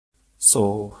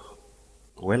So,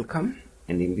 welcome,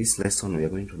 and in this lesson we are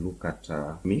going to look at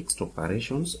mixed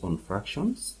operations on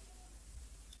fractions.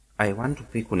 I want to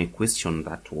pick on a question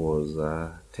that was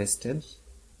tested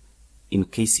in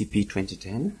KCP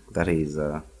 2010, that is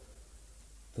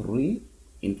 3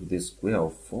 into the square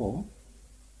of 4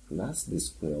 plus the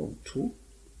square of 2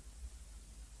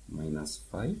 minus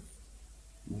 5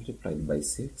 multiplied by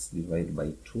 6 divided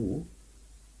by 2,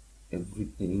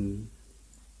 everything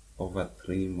over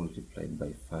 3 multiplied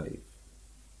by 5.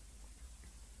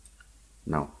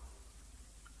 Now,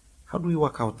 how do we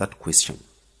work out that question?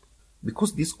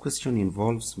 Because this question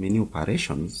involves many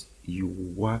operations, you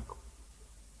work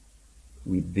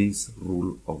with this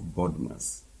rule of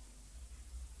BODMAS.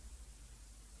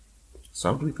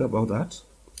 So how do we go about that?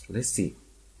 Let's see.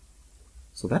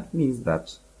 So that means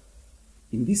that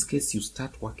in this case you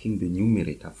start working the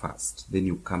numerator first, then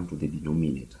you come to the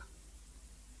denominator.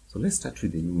 So let's start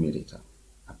with the numerator,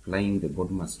 applying the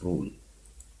BODMAS rule.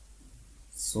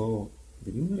 So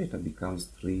the numerator becomes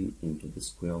 3 into the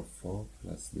square of 4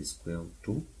 plus the square of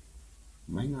 2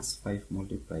 minus 5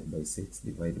 multiplied by 6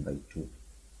 divided by 2.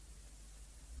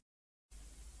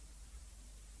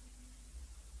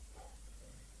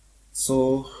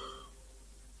 So,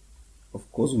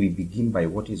 of course, we begin by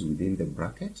what is within the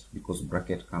bracket, because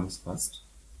bracket comes first.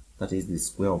 That is the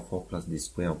square of 4 plus the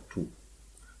square of 2.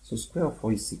 So square of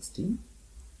 4 is 16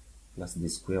 plus the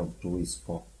square of 2 is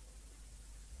 4.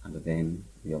 And then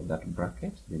we have that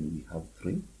bracket, then we have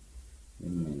 3,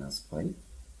 then minus 5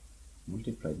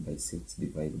 multiplied by 6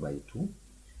 divided by 2.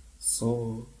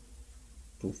 So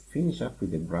to finish up with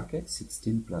the bracket,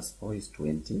 16 plus 4 is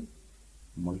 20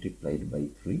 multiplied by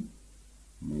 3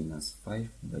 minus 5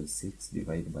 by 6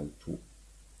 divided by 2.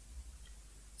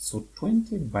 So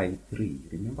 20 by 3,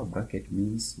 remember bracket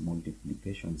means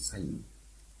multiplication sign.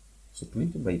 So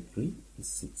 20 by 3 is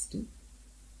 60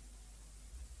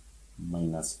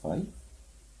 minus 5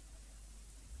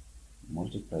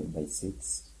 multiplied by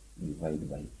 6 divided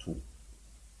by 2.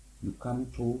 You come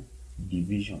to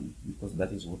division, because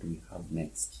that is what we have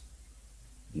next.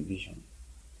 Division.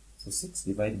 So 6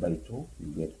 divided by 2, you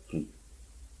get 3.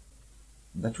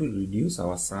 That will reduce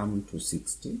our sum to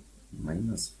 60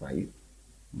 minus 5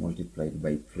 multiplied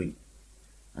by 3.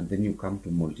 And then you come to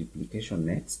multiplication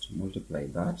next, multiply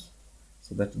that.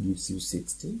 So that gives you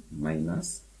 60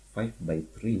 minus 5 by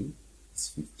 3 is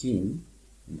 15,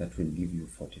 and that will give you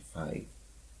 45.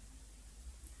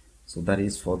 So that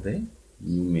is for the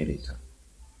numerator.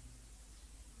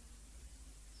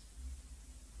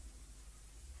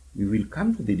 We will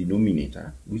come to the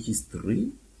denominator, which is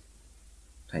 3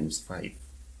 times 5.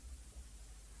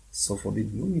 So for the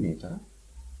denominator,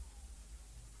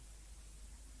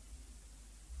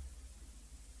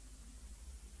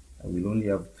 I will only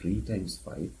have 3 times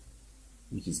 5,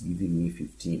 which is giving me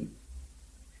 15.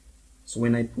 So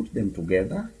when I put them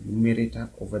together,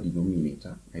 numerator over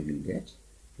denominator, I will get,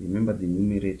 remember the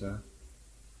numerator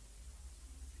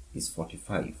is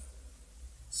 45.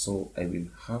 So I will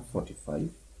have 45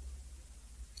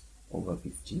 over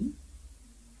 15.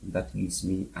 That gives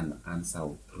me an answer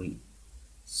of 3.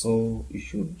 So you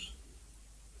should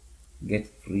get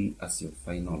 3 as your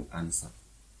final answer.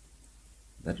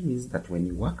 That means that when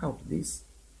you work out this,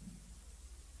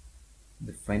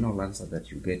 the final answer that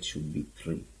you get should be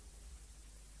 3.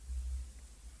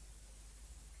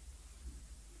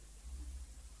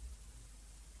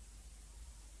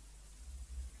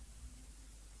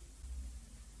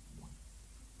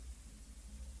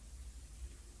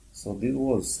 So this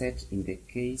was set in the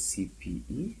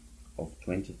KCPE of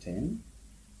 2010.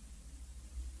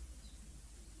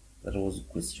 That was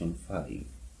question 5.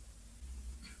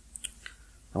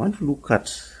 I want to look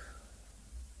at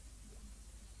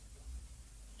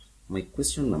my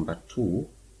question number 2.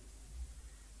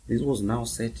 This was now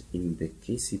set in the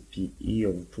KCPE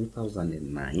of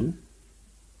 2009,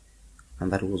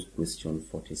 and that was question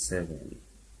 47.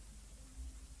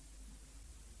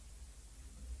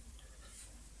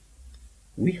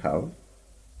 We have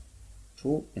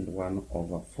 2 and 1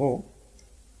 over 4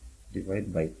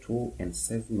 divided by 2 and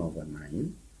 7 over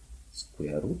 9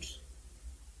 square root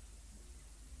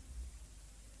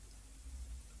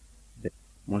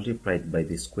multiplied by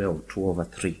the square of 2 over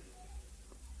 3.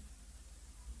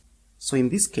 So in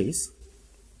this case,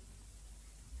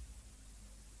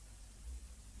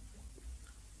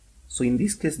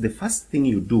 the first thing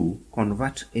you do,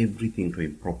 convert everything to a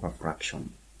proper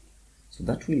fraction. So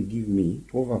that will give me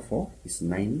 2 over 4 is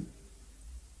 9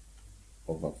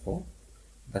 over 4.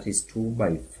 That is 2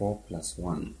 by 4 plus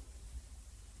 1.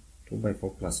 2 by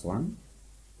 4 plus 1,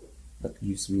 that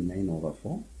gives me 9 over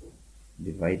 4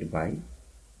 divided by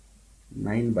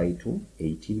 9 by 2,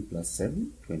 18 plus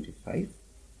 7, 25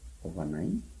 over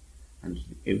 9, and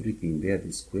everything there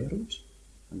the square root,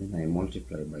 and then I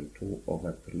multiply by 2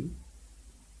 over 3,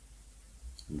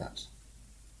 and that.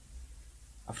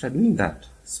 After doing that,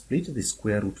 split the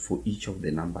square root for each of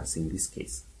the numbers in this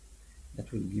case.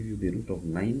 That will give you the root of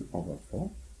 9 over 4.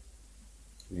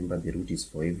 Remember, the root is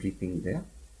for everything there.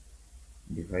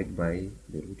 Divide by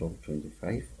the root of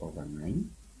 25 over 9,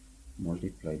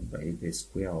 multiplied by the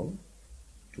square of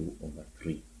 2 over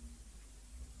 3.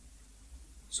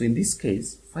 So in this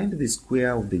case, find the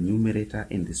square of the numerator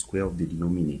and the square of the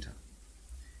denominator.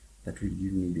 That will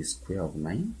give me the square of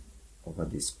 9 over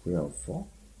the square of 4,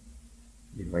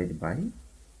 divided by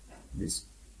this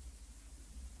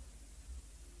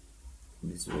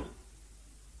way.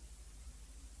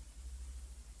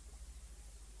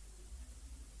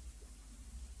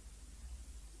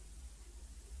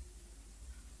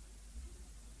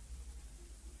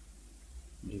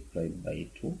 Multiplied by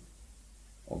 2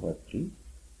 over 3, and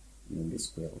then the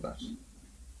square of that.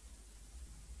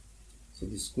 So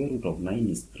the square root of 9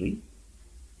 is 3,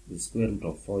 the square root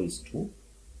of 4 is 2,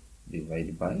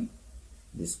 divided by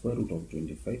the square root of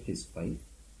 25 is 5,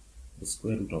 the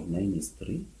square root of 9 is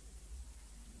 3,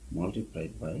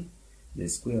 multiplied by the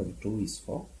square of 2 is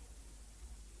 4,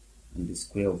 and the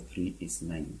square of 3 is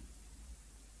 9.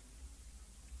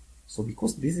 So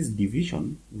because this is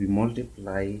division, we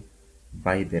multiply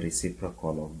by the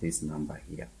reciprocal of this number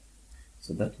here.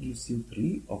 So that gives you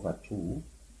 3 over 2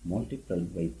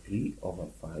 multiplied by 3 over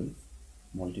 5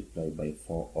 multiplied by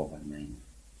 4 over 9.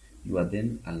 You are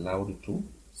then allowed to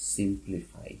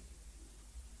simplify.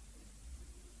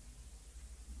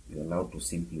 You are allowed to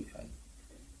simplify.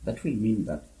 That will mean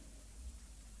that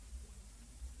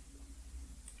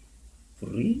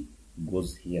 3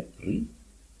 goes here 3,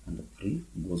 and 3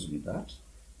 goes with that,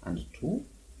 and 2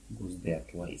 goes there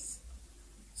twice.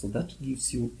 So that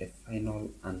gives you a final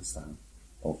answer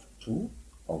of 2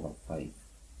 over 5.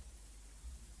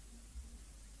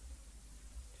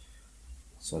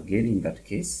 So again, in that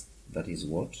case, that is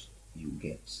what you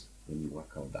get when you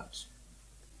work out that.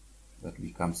 That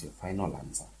becomes your final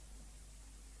answer.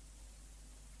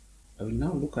 I will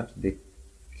now look at the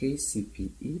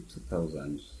KCPE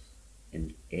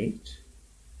 2008,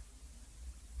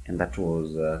 and that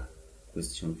was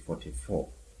question 44.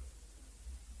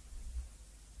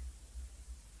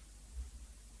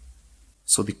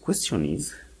 So the question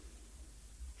is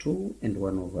 2 and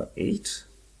 1 over 8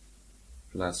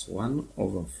 plus 1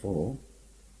 over 4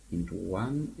 into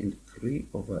 1 and 3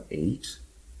 over 8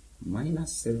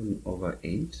 minus 7 over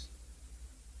 8,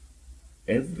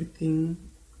 everything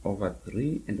over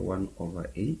 3 and 1 over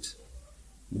 8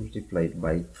 multiplied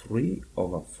by 3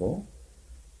 over 4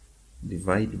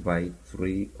 divided by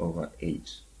 3 over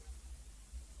 8.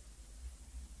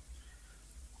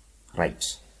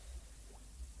 Right.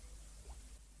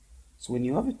 So when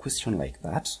you have a question like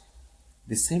that,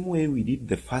 the same way we did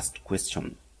the first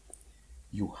question,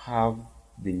 you have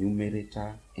the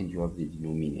numerator and you have the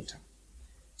denominator.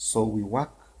 So we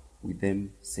work with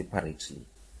them separately.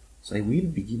 So I will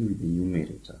begin with the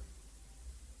numerator.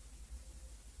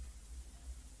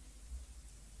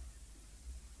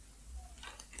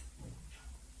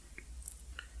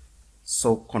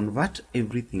 So convert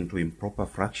everything to improper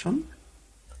fraction.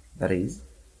 That is,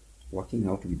 working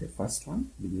out with the first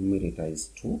one, the numerator is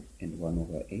 2 and 1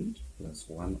 over 8 plus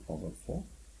 1 over 4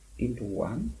 into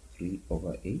 1, 3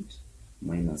 over 8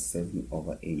 minus 7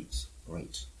 over 8.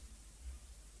 Right.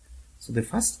 So the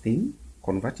first thing,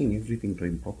 converting everything to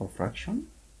improper fraction,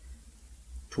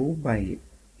 2 by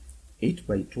 8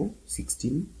 by 2,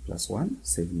 16 plus 1,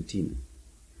 17.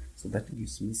 So that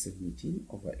gives me 17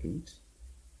 over 8.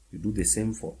 You do the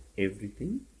same for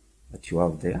everything that you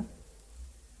have there.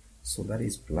 So that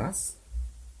is plus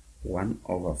 1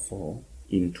 over 4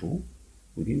 into,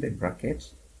 within the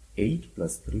bracket, 8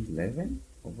 plus 3, 11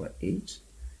 over 8,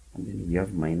 and then we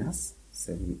have minus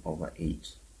 7 over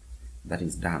 8. That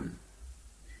is done.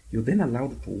 You're then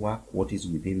allowed to work what is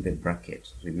within the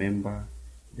bracket. Remember,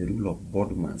 the rule of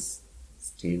BODMAS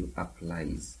still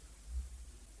applies.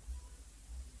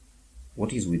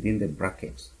 What is within the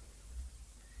bracket,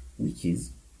 which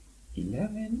is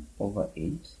 11 over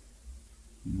 8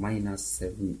 minus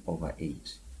 7 over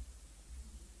 8.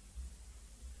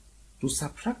 To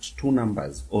subtract two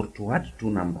numbers or to add two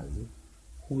numbers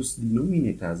whose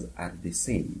denominators are the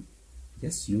same,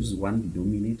 just use one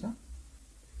denominator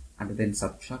and then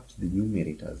subtract the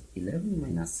numerators. 11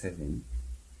 minus 7,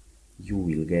 you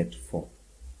will get 4.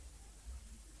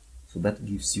 So that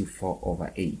gives you 4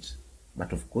 over 8.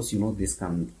 But of course, you know this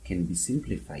can be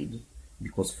simplified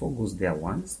because 4 goes there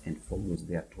once and 4 goes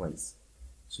there twice.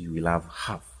 So you will have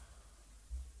half.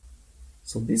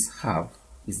 So this half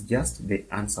is just the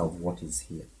answer of what is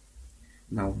here.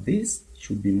 Now this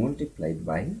should be multiplied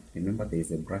by, remember there is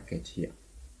a bracket here.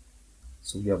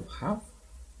 So we have half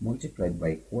multiplied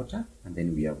by quarter, and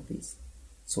then we have this.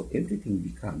 So everything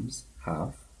becomes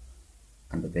half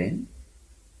and then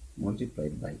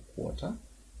multiplied by quarter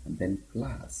and then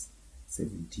plus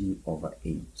 17 over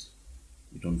 8.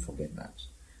 You don't forget that.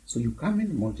 So you come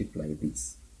and multiply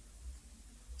this.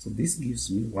 So this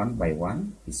gives me 1 by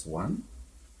 1 is 1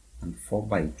 and 4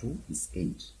 by 2 is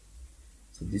 8.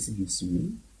 So this gives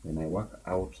me, when I work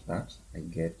out that, I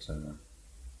get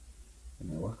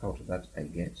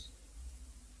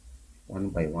 1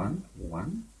 by 1,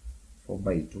 1, 4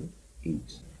 by 2,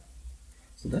 8.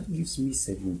 So that gives me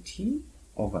 17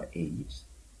 over 8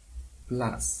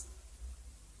 plus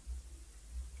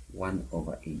 1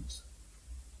 over 8.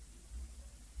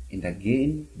 And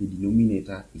again, the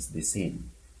denominator is the same.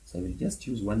 So I will just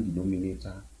use one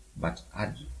denominator but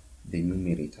add the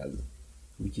numerators,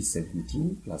 which is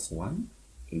 17 plus 1,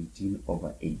 18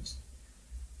 over 8.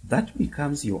 That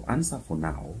becomes your answer for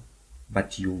now,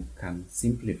 but you can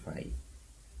simplify.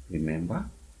 Remember,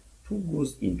 2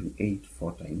 goes into 8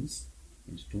 4 times,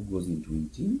 and 2 goes into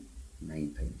 18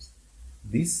 9 times.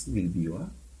 This will be your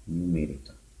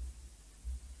numerator.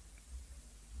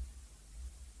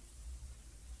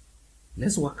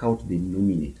 Let's work out the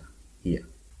denominator here.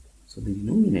 So the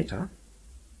denominator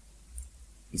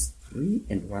is 3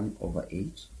 and 1 over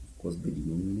 8, of course the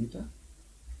denominator.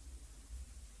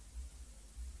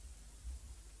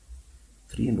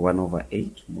 3 and 1 over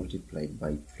 8 multiplied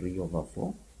by 3 over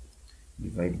 4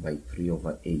 divided by 3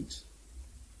 over 8.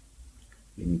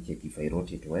 Let me check if I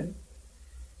wrote it well.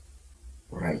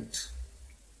 Right.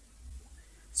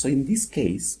 So in this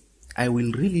case, I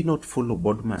will really not follow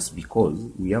BODMAS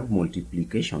because we have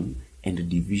multiplication and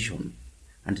division.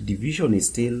 And division is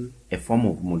still a form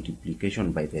of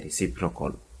multiplication by the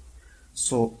reciprocal.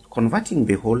 So converting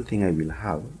the whole thing, I will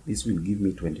have, this will give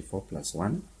me 24 plus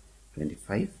 1,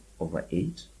 25 over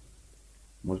 8,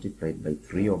 multiplied by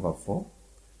 3 over 4,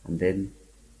 and then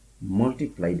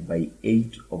multiplied by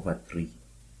 8 over 3.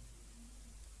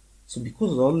 So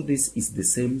because all this is the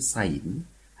same sign,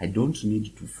 I don't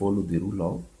need to follow the rule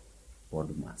of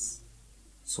BODMAS.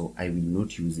 So I will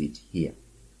not use it here.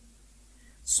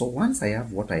 So once I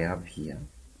have what I have here,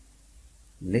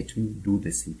 let me do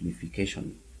the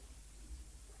simplification.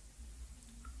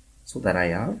 So that I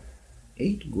have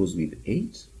 8 goes with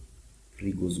 8,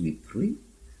 3 goes with 3,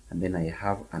 and then I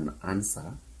have an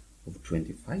answer of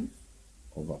 25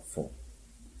 over 4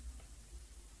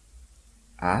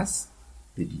 as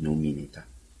the denominator.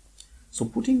 So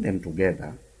putting them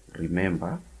together,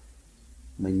 remember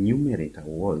my numerator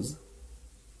was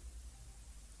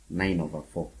 9 over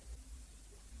 4.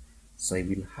 So I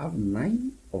will have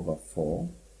 9 over 4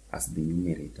 as the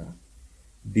numerator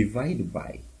divided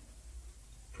by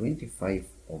 25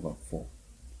 over 4.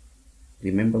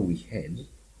 Remember we had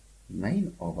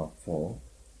 9 over 4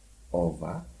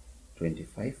 over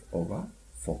 25 over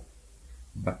 4.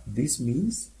 But this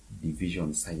means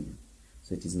division sign.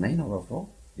 So it is 9 over 4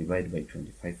 divided by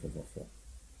 25 over 4.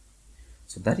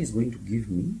 So that is going to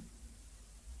give me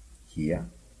here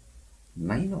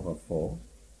 9 over 4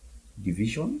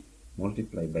 division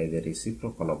multiplied by the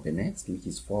reciprocal of the next, which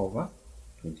is 4 over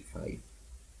 25.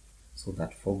 So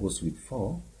that 4 goes with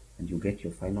 4, and you get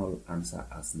your final answer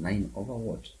as 9 over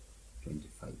what?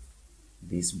 25.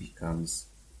 This becomes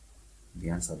the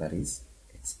answer that is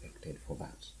expected for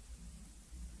that.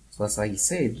 So as I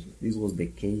said, this was the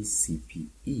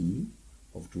KCPE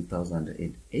of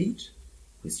 2008,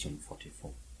 question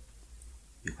 44.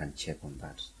 You can check on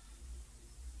that.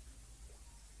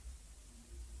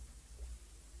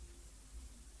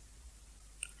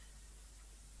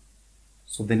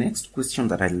 So the next question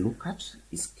that I look at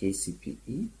is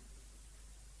KCPE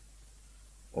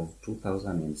of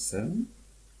 2007.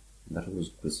 That was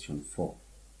question 4.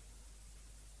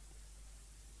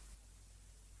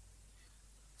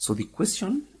 So the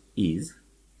question is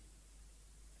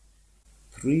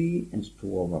 3 and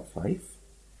 2 over 5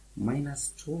 minus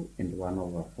 2 and 1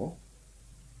 over 4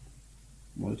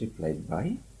 multiplied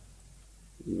by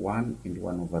 1 and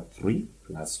 1 over 3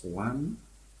 plus 1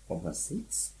 over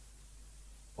 6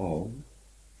 of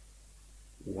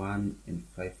 1 and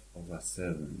 5 over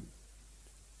 7.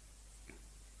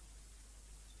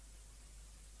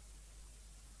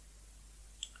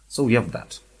 So we have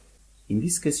that. In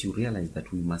this case, you realize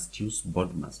that we must use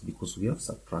BODMAS because we have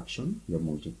subtraction, we have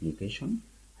multiplication,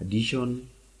 addition,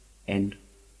 and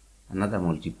another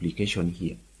multiplication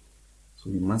here. So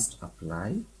we must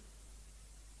apply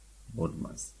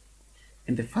BODMAS.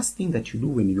 And the first thing that you do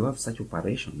when you have such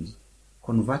operations,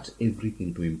 convert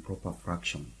everything to improper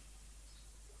fraction.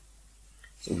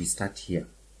 So we start here.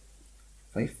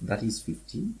 5, that is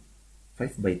 15.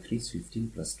 5 by 3 is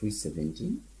 15 plus 2 is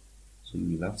 17. So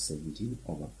you will have 17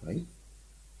 over 5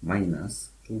 minus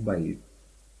 4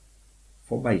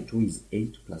 by 2 is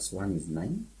 8 plus 1 is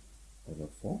 9 over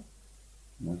 4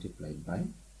 multiplied by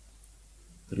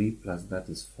 3 plus that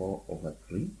is 4 over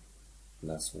 3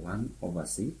 plus 1 over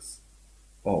 6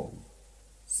 of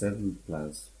 7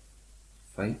 plus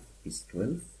 5 is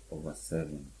 12 over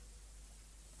 7.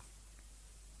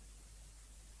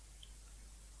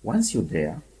 Once you're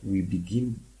there, we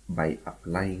begin by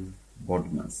applying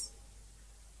BODMAS.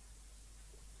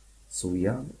 So we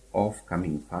have off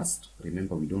coming first.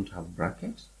 Remember, we don't have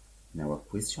bracket in our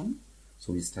question,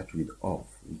 so we start with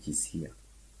off, which is here.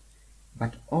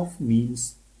 But off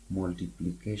means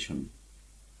multiplication.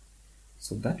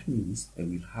 So that means I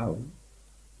will have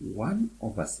 1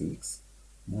 over 6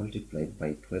 multiplied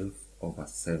by 12 over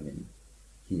 7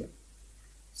 here.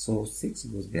 So 6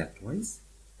 goes there twice.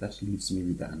 That leaves me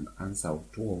with an answer of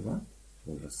 2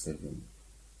 over 7.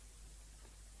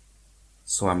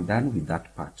 So I'm done with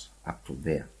that part up to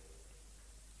there.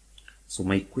 So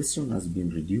my question has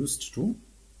been reduced to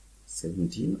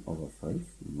 17 over 5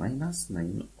 minus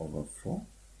 9 over 4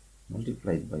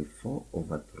 multiplied by 4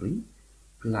 over 3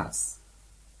 plus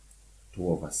 2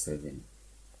 over 7.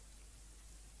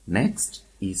 Next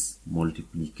is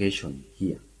multiplication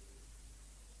here.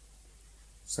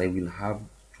 So I will have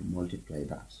to multiply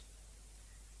that.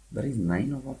 That is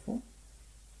 9 over 4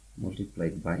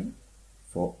 multiplied by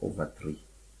 4 over 3.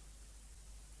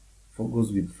 4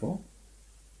 goes with 4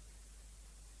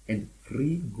 and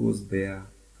 3 goes there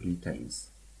 3 times.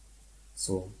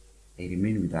 So I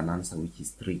remain with an answer which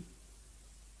is 3.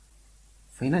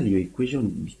 Finally, your equation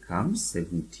becomes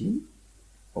 17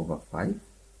 over 5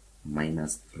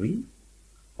 minus 3,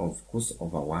 of course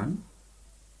over 1,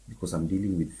 because I'm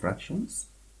dealing with fractions,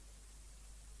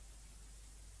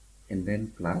 and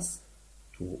then plus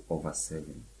 2 over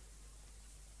 7.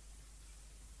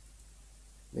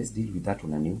 Let's deal with that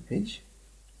on a new page.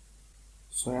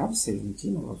 So I have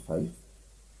 17 over 5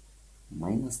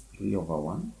 minus 3 over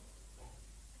 1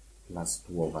 plus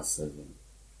 2 over 7.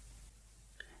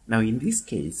 Now in this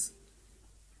case,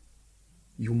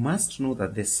 you must know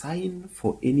that the sign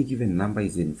for any given number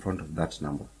is in front of that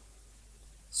number.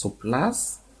 So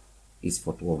plus is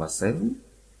for 2 over 7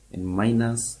 and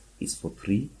minus is for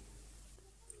 3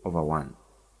 over 1.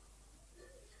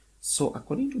 So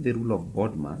according to the rule of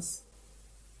BODMAS,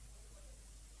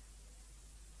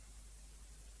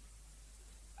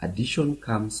 addition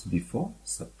comes before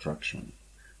subtraction.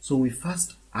 So we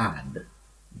first add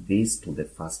this to the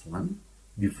first one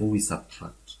before we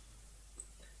subtract.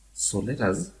 So let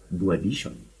us do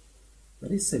addition.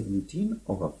 That is 17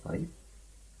 over 5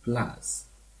 plus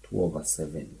 2 over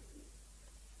 7.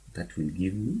 That will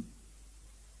give me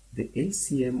the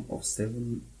LCM of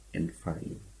 7 and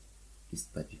 5 is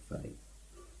 35.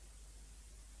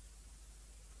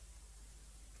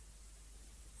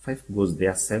 5 goes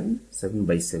there 7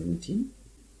 by 17,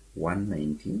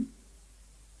 119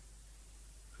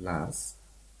 plus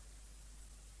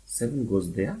 7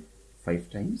 goes there 5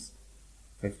 times.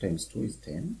 5 times 2 is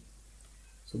 10.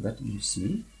 So that gives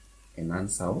me an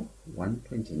answer of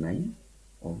 129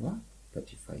 over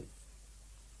 35.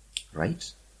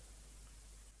 Right?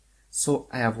 So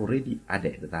I have already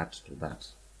added that to that.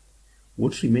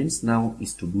 What remains now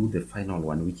is to do the final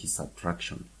one, which is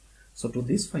subtraction. So to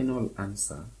this final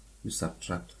answer, you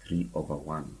subtract 3 over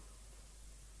 1.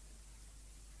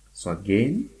 So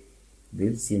again, the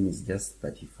LCM is just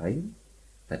 35.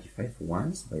 35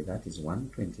 once, by that is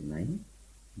 129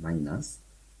 minus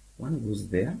 1 goes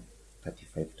there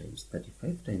 35 times.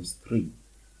 35 times 3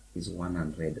 is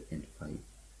 105.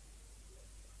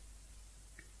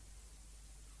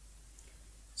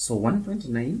 So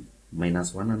 129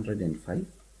 minus 105,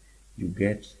 you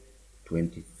get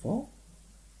 24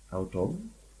 out of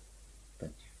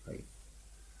 35.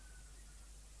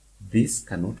 This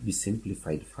cannot be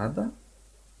simplified further,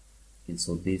 and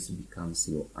so this becomes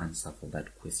your answer for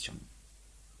that question.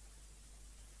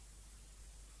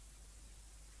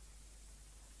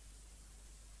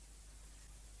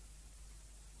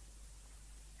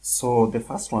 So the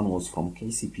first one was from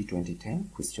KCP 2010,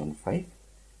 question 5.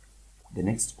 The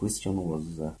next question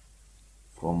was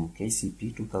from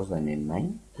KCP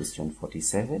 2009, question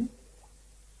 47.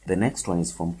 The next one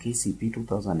is from KCP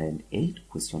 2008,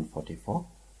 question 44.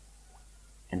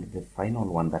 And the final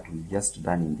one that we've just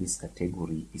done in this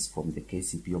category is from the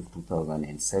KCP of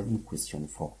 2007, question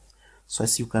 4. So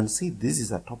as you can see, this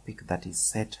is a topic that is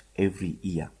set every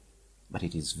year. but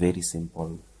it is very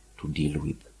simple to deal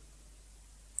with.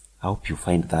 I hope you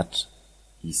find that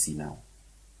easy now.